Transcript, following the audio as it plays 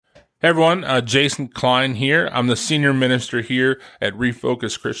Hey everyone, Jason Klein here. I'm the senior minister here at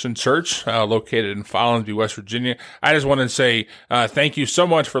Refocus Christian Church, located in Follansbee, West Virginia. I just want to say thank you so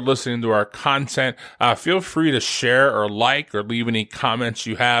much for listening to our content. Feel free to share or like or leave any comments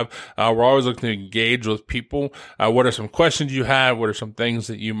you have. We're always looking to engage with people. What are some questions you have? What are some things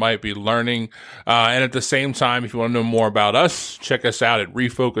that you might be learning? And at the same time, if you want to know more about us, check us out at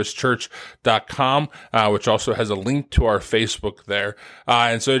refocuschurch.com, which also has a link to our Facebook there.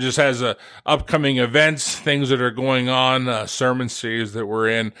 And so it just has upcoming events, things that are going on, sermon series that we're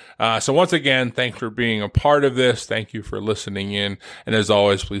in. So once again, thanks for being a part of this. Thank you for listening in. And as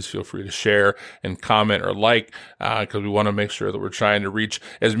always, please feel free to share and comment or like, because we want to make sure that we're trying to reach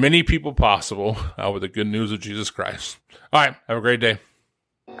as many people possible with the good news of Jesus Christ. All right. Have a great day.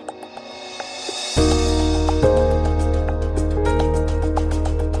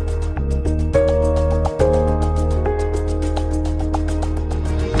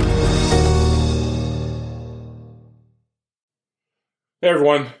 Hey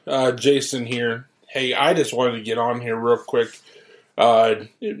everyone, Jason here. Hey, I just wanted to get on here real quick.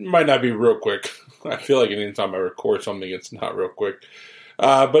 It might not be real quick. I feel like anytime I record something, it's not real quick.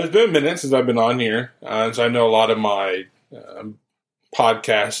 But it's been a minute since I've been on here. So I know a lot of my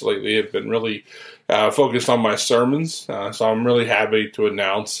podcasts lately have been really focused on my sermons. So I'm really happy to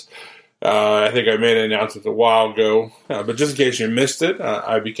announce. I think I made an announcement a while ago. But just in case you missed it,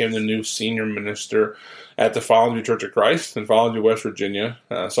 I became the new senior minister at the Follansbee Church of Christ in Follansbee, West Virginia.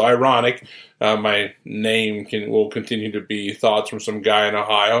 So ironic, my name will continue to be Thoughts from Some Guy in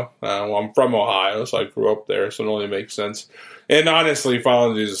Ohio. Well, I'm from Ohio, so I grew up there, so it only makes sense. And honestly,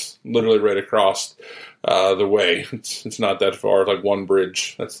 Follansbee is literally right across the way. It's not that far, it's like one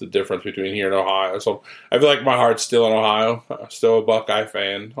bridge. That's the difference between here and Ohio. So I feel like my heart's still in Ohio, still a Buckeye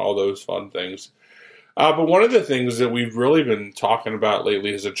fan, all those fun things. But one of the things that we've really been talking about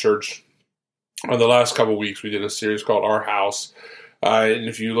lately as a church, on the last couple of weeks, we did a series called Our House. And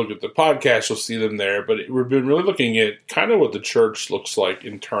if you look at the podcast, you'll see them there. But we've been really looking at kind of what the church looks like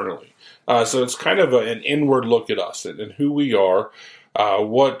internally. So it's kind of an inward look at us and who we are,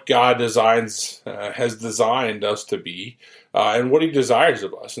 what God has designed us to be, and what He desires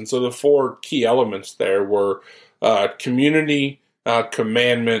of us. And so the four key elements there were community,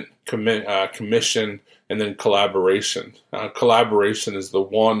 commandment, commission, and then collaboration. Collaboration is the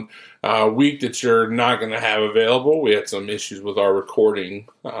one week that you're not going to have available. We had some issues with our recording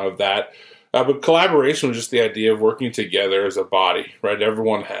of that. But collaboration was just the idea of working together as a body, right?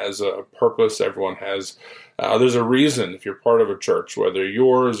 Everyone has a purpose. Everyone has, there's a reason if you're part of a church, whether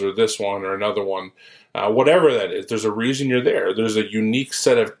yours or this one or another one, whatever that is, there's a reason you're there. There's a unique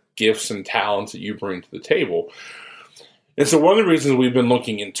set of gifts and talents that you bring to the table. And so one of the reasons we've been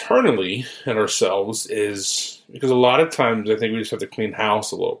looking internally at ourselves is because a lot of times I think we just have to clean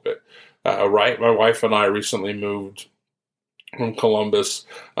house a little bit, right? My wife and I recently moved from Columbus,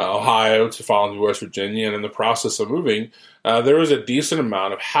 Ohio to Follansbee, West Virginia, and in the process of moving, there was a decent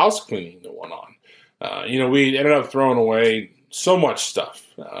amount of house cleaning that went on. We ended up throwing away so much stuff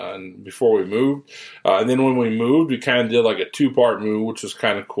before we moved. And then when we moved, we kind of did like a two-part move, which was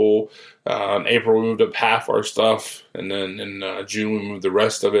kind of cool. In April, we moved up half our stuff, and then in June, we moved the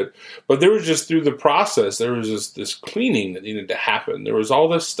rest of it. But there was just through the process, there was just this cleaning that needed to happen. There was all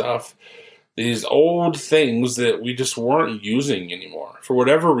this stuff, these old things that we just weren't using anymore. For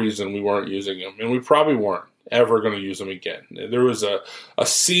whatever reason, we weren't using them, and we probably weren't ever going to use them again. There was a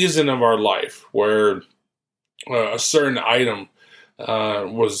season of our life where a certain item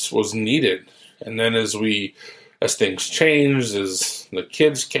was needed, and then as things changed, as the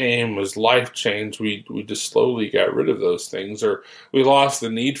kids came, as life changed, we just slowly got rid of those things, or we lost the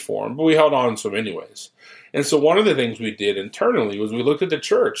need for them, but we held on to them anyways. And so one of the things we did internally was we looked at the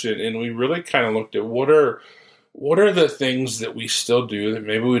church, and we really kind of looked at what are the things that we still do that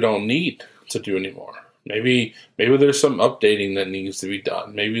maybe we don't need to do anymore. Maybe there's some updating that needs to be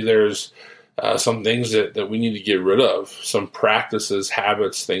done. Maybe there's some things that we need to get rid of, some practices,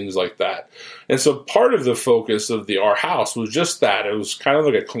 habits, things like that. And so part of the focus of Our House was just that. It was kind of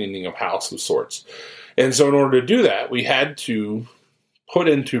like a cleaning of house of sorts. And so in order to do that, we had to put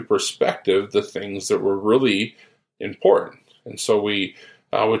into perspective the things that were really important. And so we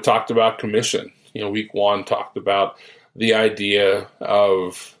talked about commission. Week one talked about the idea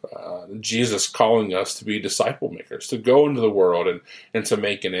of Jesus calling us to be disciple makers, to go into the world and to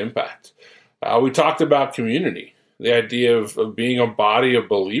make an impact. We talked about community, the idea of being a body of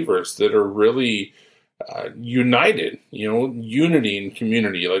believers that are really united, unity and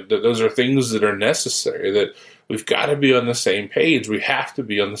community. Like those are things that are necessary, that we've got to be on the same page. We have to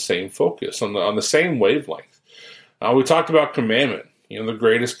be on the same focus, on the same wavelength. We talked about commandment. the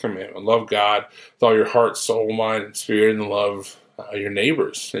greatest commandment. Love God with all your heart, soul, mind, and spirit, and love your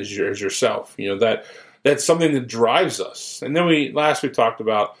neighbors as yourself. That's something that drives us. And then we talked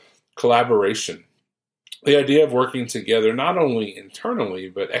about collaboration. The idea of working together, not only internally,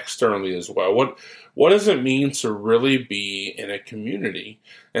 but externally as well. What does it mean to really be in a community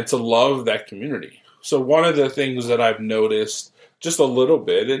and to love that community? So one of the things that I've noticed just a little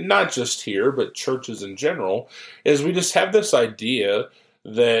bit, and not just here, but churches in general, is we just have this idea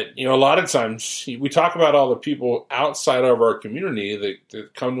that, a lot of times we talk about all the people outside of our community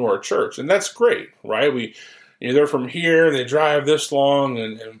that come to our church, and that's great, right? They're from here, they drive this long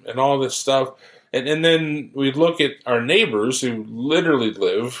and all this stuff. And then we look at our neighbors who literally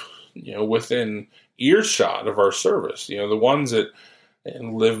live, within earshot of our service, the ones that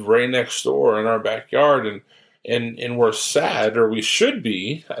live right next door in our backyard. And we're sad, or we should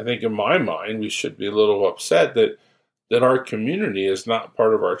be, I think in my mind, we should be a little upset that our community is not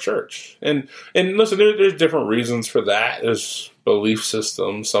part of our church. And listen, there's different reasons for that. There's belief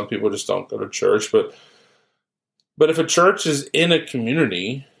systems. Some people just don't go to church. But if a church is in a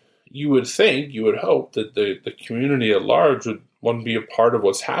community, you would hope that the community at large would want to be a part of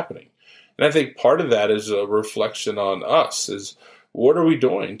what's happening. And I think part of that is a reflection on us, is what are we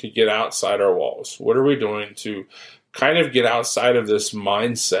doing to get outside our walls? What are we doing to kind of get outside of this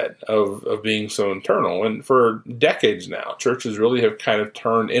mindset of being so internal? And for decades now, churches really have kind of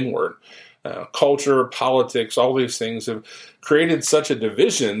turned inward. Culture, politics, all these things have created such a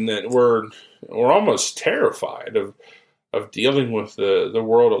division that we're almost terrified of dealing with the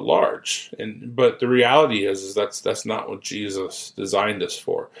world at large. But the reality is that's not what Jesus designed us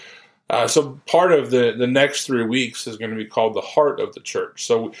for. So part of the next 3 weeks is going to be called the heart of the church.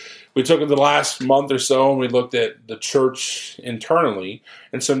 So we took the last month or so and we looked at the church internally.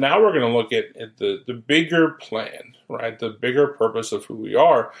 And so now we're going to look at the bigger plan, right? The bigger purpose of who we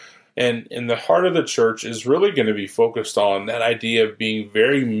are. And in the heart of the church is really going to be focused on that idea of being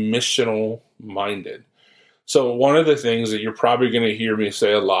very missional minded. So one of the things that you're probably going to hear me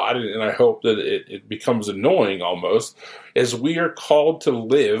say a lot, and I hope that it becomes annoying almost, is we are called to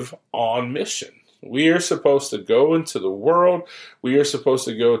live on mission. We are supposed to go into the world. We are supposed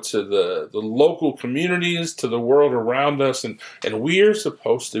to go to the local communities, to the world around us, and we are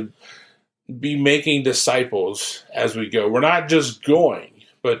supposed to be making disciples as we go. We're not just going,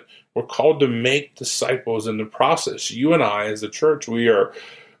 but we're called to make disciples in the process. You and I, as the church, we are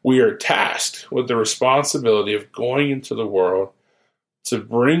tasked with the responsibility of going into the world to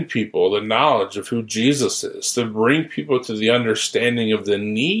bring people the knowledge of who Jesus is, to bring people to the understanding of the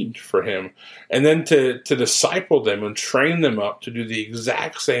need for him, and then to disciple them and train them up to do the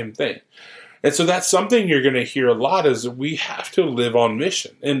exact same thing. And so that's something you're going to hear a lot, is that we have to live on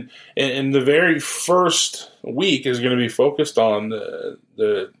mission. And the very first week is going to be focused on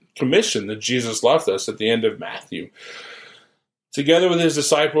the commission that Jesus left us at the end of Matthew, together with his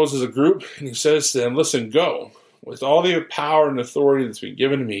disciples as a group. And he says to them, listen, go. With all the power and authority that's been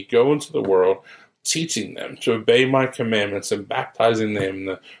given to me, go into the world, teaching them to obey my commandments and baptizing them in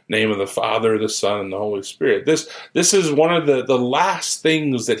the name of the Father, the Son, and the Holy Spirit. This is one of the last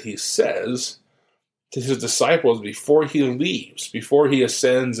things that he says to his disciples before he leaves, before he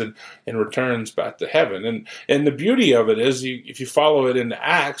ascends and returns back to heaven. And the beauty of it is, if you follow it into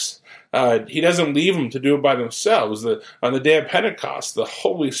Acts, he doesn't leave them to do it by themselves. On the day of Pentecost, the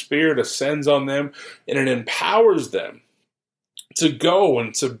Holy Spirit ascends on them, and it empowers them to go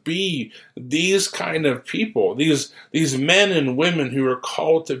and to be these kind of people, these men and women who are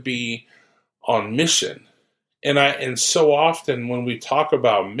called to be on mission. And so often when we talk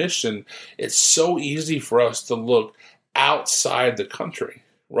about mission, it's so easy for us to look outside the country,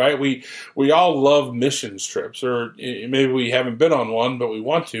 right? We all love missions trips, or maybe we haven't been on one, but we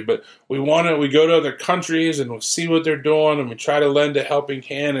want to. But we go to other countries and we see what they're doing, and we try to lend a helping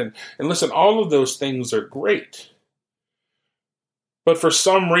hand. And listen, all of those things are great. But for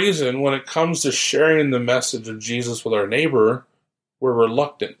some reason, when it comes to sharing the message of Jesus with our neighbor, we're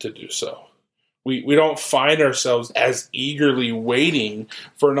reluctant to do so. We don't find ourselves as eagerly waiting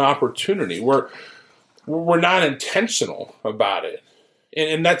for an opportunity. We're not intentional about it.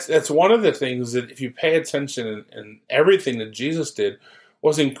 And that's one of the things that, if you pay attention, and everything that Jesus did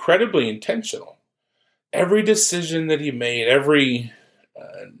was incredibly intentional. Every decision that he made, every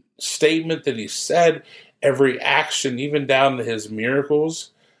statement that he said, every action, even down to his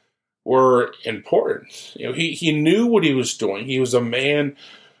miracles, were important. He knew what he was doing. He was a man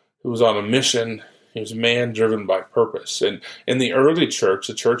who was on a mission. He was a man driven by purpose. And in the early church,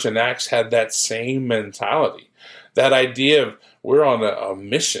 the church in Acts had that same mentality. That idea of, we're on a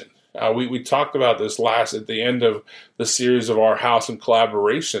mission. We talked about this last at the end of the series of Our House in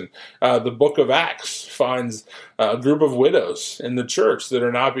Collaboration. The book of Acts finds a group of widows in the church that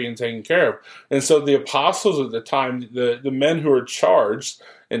are not being taken care of. And so the apostles at the time, the men who are charged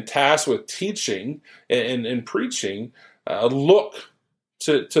and tasked with teaching and preaching, look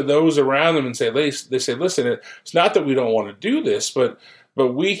to those around them and they say, listen, it's not that we don't want to do this, but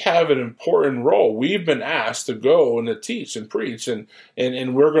we have an important role. We've been asked to go and to teach and preach, and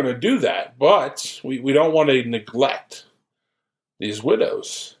we're going to do that. But we don't want to neglect these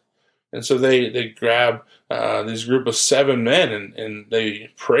widows. And so they grab this group of 7 men and they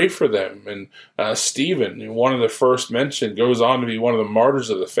pray for them. And Stephen, one of the first mentioned, goes on to be one of the martyrs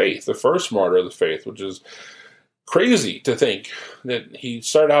of the faith, the first martyr of the faith, which is crazy to think that he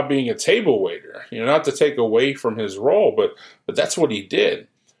started out being a table waiter, not to take away from his role, but that's what he did.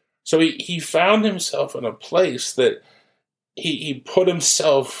 So he found himself in a place that he put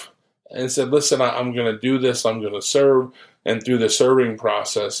himself and said, listen, I'm going to do this, I'm going to serve. And through the serving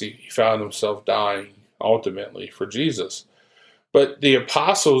process, he found himself dying ultimately for Jesus. But the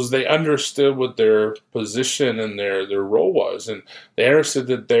apostles, they understood what their position and their role was. And they understood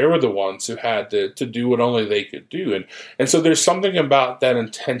that they were the ones who had to do what only they could do. And so there's something about that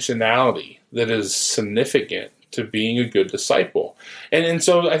intentionality that is significant to being a good disciple. And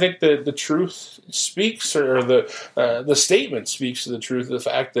so I think that the truth speaks, or the statement speaks to the truth of the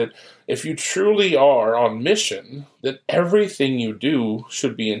fact that if you truly are on mission, that everything you do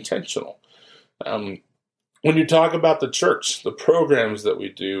should be intentional. When you talk about the church, the programs that we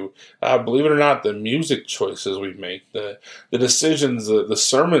do, believe it or not, the music choices we make, the decisions, the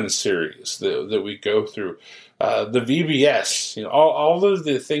sermon series that we go through, the VBS, all of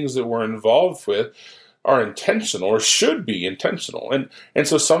the things that we're involved with are intentional or should be intentional. And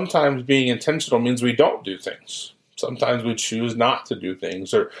so sometimes being intentional means we don't do things. Sometimes we choose not to do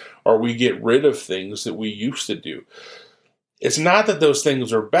things, or we get rid of things that we used to do. It's not that those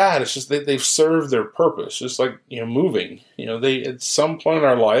things are bad. It's just that they've served their purpose. Just like moving. They at some point in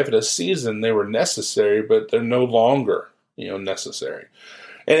our life, at a season, they were necessary, but they're no longer necessary,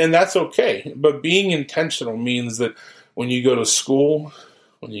 and that's okay. But being intentional means that when you go to school,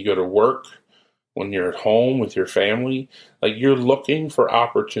 when you go to work, when you're at home with your family, like you're looking for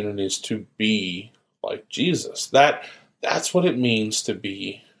opportunities to be like Jesus. That's what it means to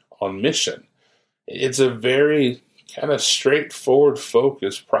be on mission. It's a very kind of straightforward,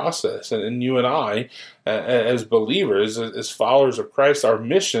 focused process. And you and I, as believers, as followers of Christ, our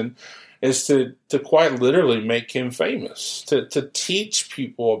mission is to quite literally make him famous, to teach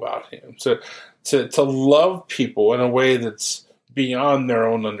people about him, to love people in a way that's beyond their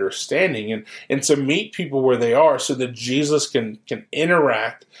own understanding, and to meet people where they are so that Jesus can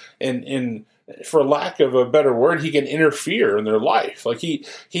interact and for lack of a better word, he can interfere in their life. Like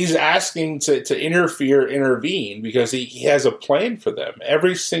he's asking to intervene because he has a plan for them.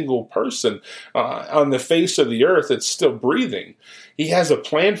 Every single person on the face of the earth that's still breathing, he has a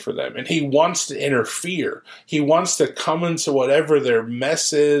plan for them, and he wants to interfere. He wants to come into whatever their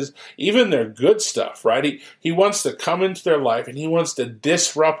mess is, even their good stuff, right? He wants to come into their life, and he wants to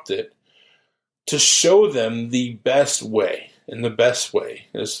disrupt it to show them the best way. And the best way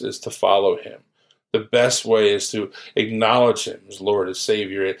is to follow him. The best way is to acknowledge him as Lord and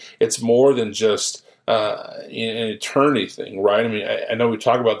Savior. It's more than just an eternity thing, right? I mean, I know we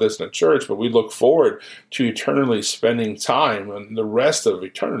talk about this in the church, but we look forward to eternally spending time and the rest of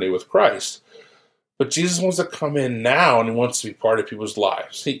eternity with Christ. But Jesus wants to come in now, and he wants to be part of people's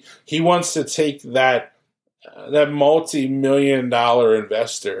lives. He wants to take that multi-million-dollar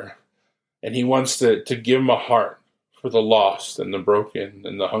investor, and he wants to give him a heart for the lost and the broken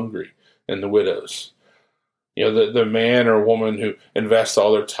and the hungry and the widows. The man or woman who invests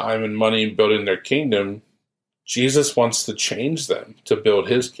all their time and money in building their kingdom, Jesus wants to change them to build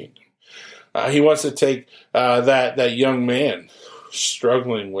his kingdom. He wants to take that young man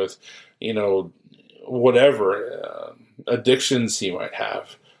struggling with, whatever addictions he might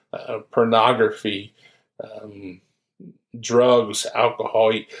have, pornography, drugs,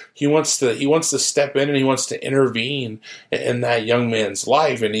 alcohol. He wants to step in, and he wants to intervene in that young man's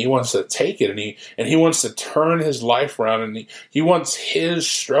life, and he wants to take it, and he wants to turn his life around, and he wants his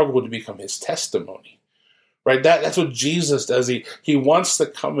struggle to become his testimony. Right? That's what Jesus does. He wants to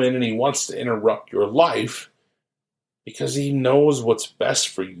come in, and he wants to interrupt your life because he knows what's best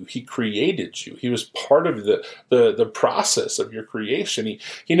for you. He created you. He was part of the process of your creation.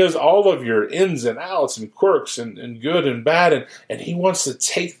 He knows all of your ins and outs and quirks and good and bad, and he wants to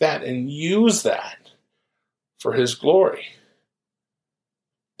take that and use that for his glory.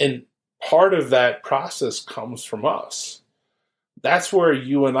 And part of that process comes from us. That's where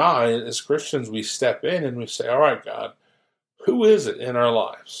you and I, as Christians, we step in and we say, all right, God, who is it in our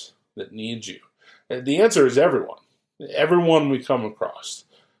lives that needs you? And the answer is everyone we come across.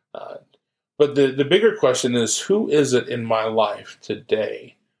 But the bigger question is, who is it in my life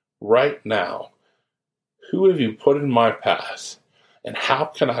today, right now? Who have you put in my path? And how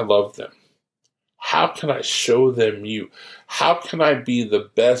can I love them? How can I show them you? How can I be the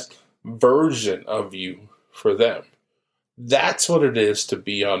best version of you for them? That's what it is to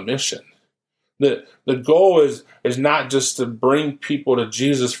be on mission. The goal is not just to bring people to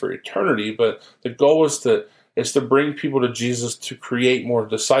Jesus for eternity, but the goal is to bring people to Jesus to create more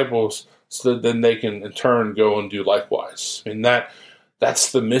disciples so that then they can in turn go and do likewise. I mean,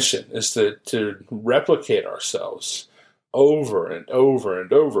 that's the mission, is to replicate ourselves over and over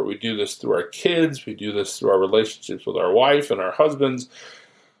and over. We do this through our kids. We do this through our relationships with our wife and our husbands,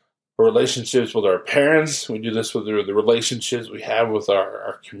 relationships with our parents. We do this with the relationships we have with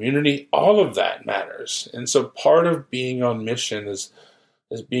our community. All of that matters. And so part of being on mission is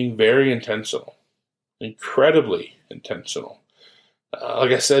being very intentional, incredibly intentional.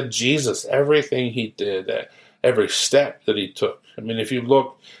 Like I said, Jesus, everything he did, every step that he took. I mean, if you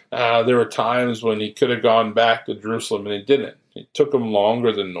look, there were times when he could have gone back to Jerusalem and he didn't. It took him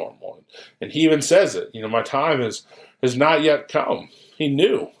longer than normal. And he even says it, my time has not yet come. He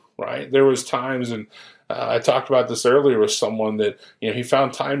knew, right? There was times, and I talked about this earlier with someone that, he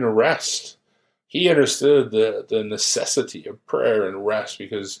found time to rest. He understood the necessity of prayer and rest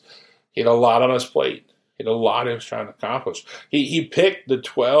because he had a lot on his plate. He had a lot he was trying to accomplish. He picked the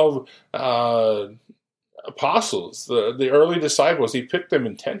 12 apostles, the early disciples. He picked them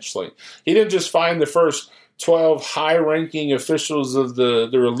intentionally. He didn't just find the first 12 high-ranking officials of the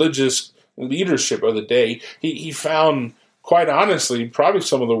religious leadership of the day. He found, quite honestly, probably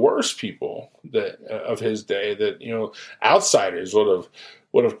some of the worst people of his day that outsiders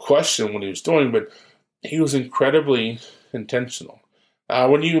would have questioned what he was doing. But he was incredibly intentional.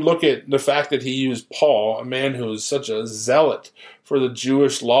 When you look at the fact that he used Paul, a man who is such a zealot for the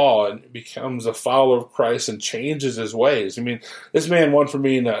Jewish law, and becomes a follower of Christ and changes his ways. I mean, this man went from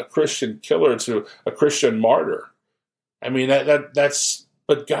being a Christian killer to a Christian martyr. I mean,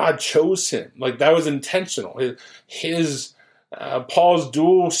 but God chose him. Like, that was intentional. His Paul's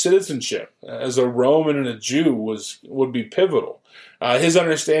dual citizenship as a Roman and a Jew would be pivotal. His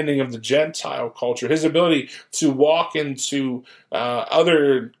understanding of the Gentile culture, his ability to walk into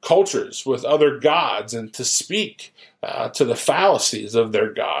other cultures with other gods and to speak to the fallacies of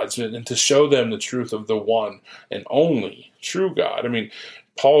their gods and to show them the truth of the one and only true God. I mean,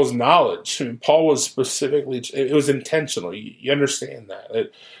 Paul's knowledge, Paul was specifically, it was intentional. You understand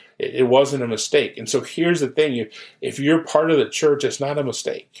that. It wasn't a mistake. And so here's the thing. If you're part of the church, it's not a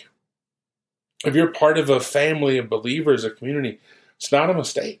mistake. If you're part of a family of believers, a community, it's not a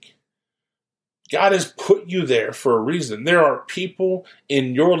mistake. God has put you there for a reason. There are people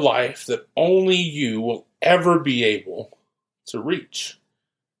in your life that only you will ever be able to reach.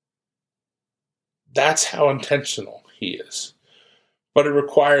 That's how intentional he is. But it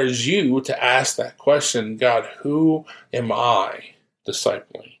requires you to ask that question, God, who am I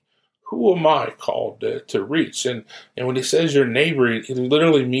discipling? Who am I called to reach? And when he says your neighbor, it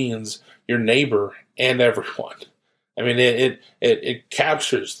literally means your neighbor and everyone. I mean, it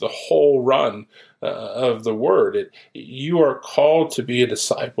captures the whole run of the word. You are called to be a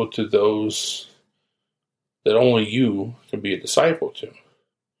disciple to those that only you can be a disciple to.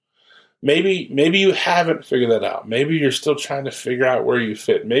 Maybe you haven't figured that out. Maybe you're still trying to figure out where you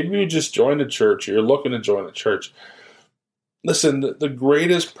fit. Maybe you just joined a church, or you're looking to join a church. Listen, the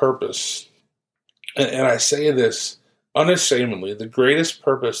greatest purpose, and I say this unashamedly, the greatest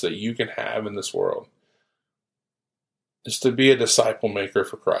purpose that you can have in this world is to be a disciple maker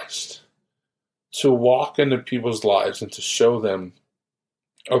for Christ, to walk into people's lives and to show them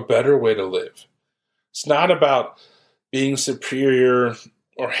a better way to live. It's not about being superior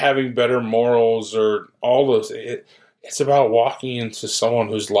or having better morals or all those. It's about walking into someone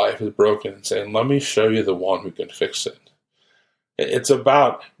whose life is broken and saying, let me show you the one who can fix it. It's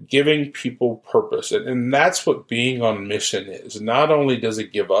about giving people purpose. And that's what being on mission is. Not only does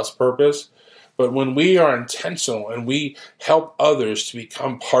it give us purpose, but when we are intentional and we help others to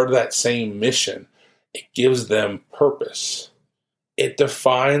become part of that same mission, it gives them purpose. It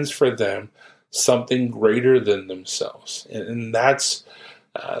defines for them something greater than themselves. And that's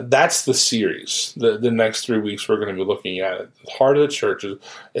the series. The next 3 weeks we're going to be looking at it. The heart of the church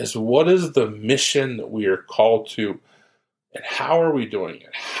is what is the mission that we are called to, and how are we doing it?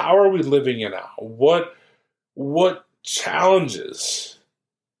 How are we living it out? What challenges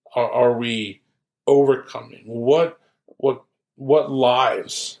are we overcoming? What what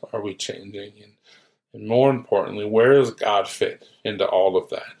lives are we changing? And more importantly, where does God fit into all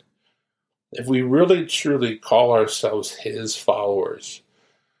of that? If we really truly call ourselves His followers,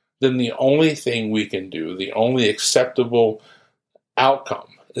 then the only thing we can do, the only acceptable outcome,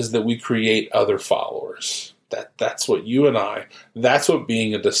 is that we create other followers. That's what you and I, that's what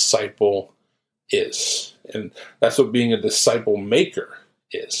being a disciple is. And that's what being a disciple maker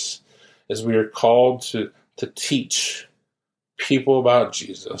is we are called to teach people about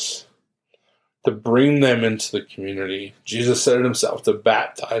Jesus, to bring them into the community. Jesus said it himself, to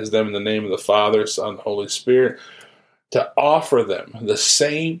baptize them in the name of the Father, Son, and Holy Spirit, to offer them the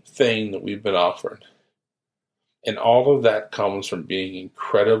same thing that we've been offered. And all of that comes from being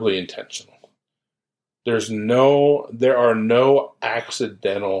incredibly intentional. There are no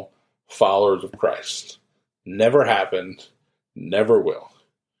accidental followers of Christ. Never happened, never will.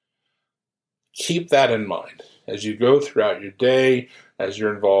 Keep that in mind as you go throughout your day, as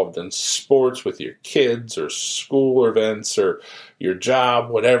you're involved in sports with your kids or school events or your job,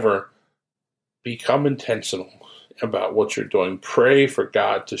 whatever. Become intentional about what you're doing. Pray for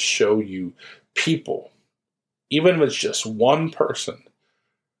God to show you people, even if it's just one person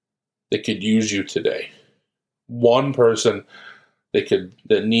that could use you today. One person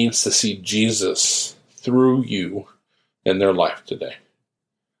that needs to see Jesus through you in their life today.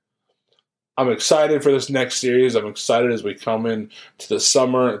 I'm excited for this next series. I'm excited as we come in to the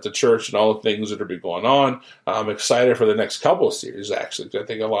summer at the church and all the things that are be going on. I'm excited for the next couple of series, actually, because I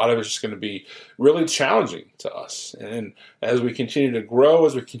think a lot of it's just going to be really challenging to us. And as we continue to grow,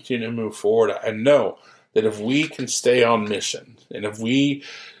 as we continue to move forward, I know that if we can stay on mission, and if we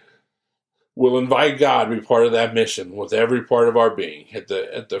will invite God to be part of that mission with every part of our being, at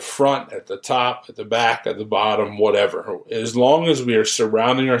the front, at the top, at the back, at the bottom, whatever. As long as we are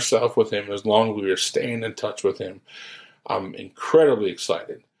surrounding ourselves with Him, as long as we are staying in touch with Him, I'm incredibly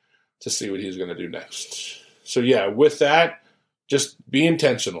excited to see what He's going to do next. So yeah, with that, just be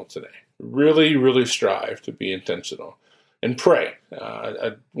intentional today. Really, really strive to be intentional. And pray.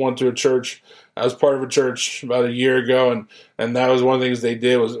 I went to a church. I was part of a church about a year ago, and that was one of the things they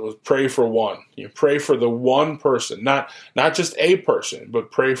did was pray for one. You pray for the one person, not just a person, but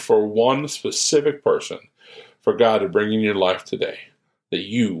pray for one specific person for God to bring in your life today that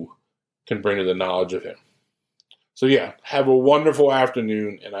you can bring to the knowledge of Him. So yeah, have a wonderful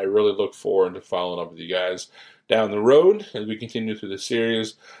afternoon, and I really look forward to following up with you guys down the road as we continue through the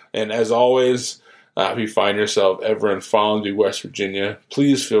series. And as always, if you find yourself ever in Follansbee, West Virginia,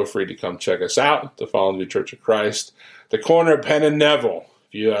 please feel free to come check us out at the Follansbee Church of Christ, the corner of Penn and Neville.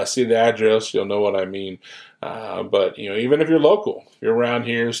 If you see the address, you'll know what I mean. But even if you're local, if you're around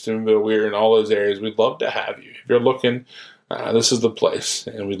here, Steubenville, Weir, and all those areas, we'd love to have you. If you're looking, this is the place,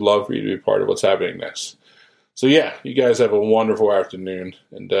 and we'd love for you to be part of what's happening next. So yeah, you guys have a wonderful afternoon,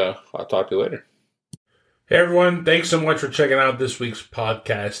 and I'll talk to you later. Hey everyone, thanks so much for checking out this week's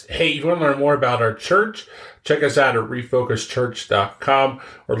podcast. Hey, if you want to learn more about our church, check us out at refocuschurch.com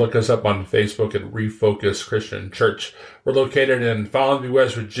or look us up on Facebook at Refocus Christian Church. We're located in Follansbee,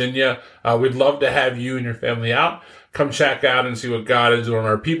 West Virginia. We'd love to have you and your family out. Come check out and see what God is doing in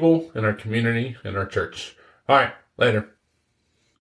our people, in our community, in our church. All right, later.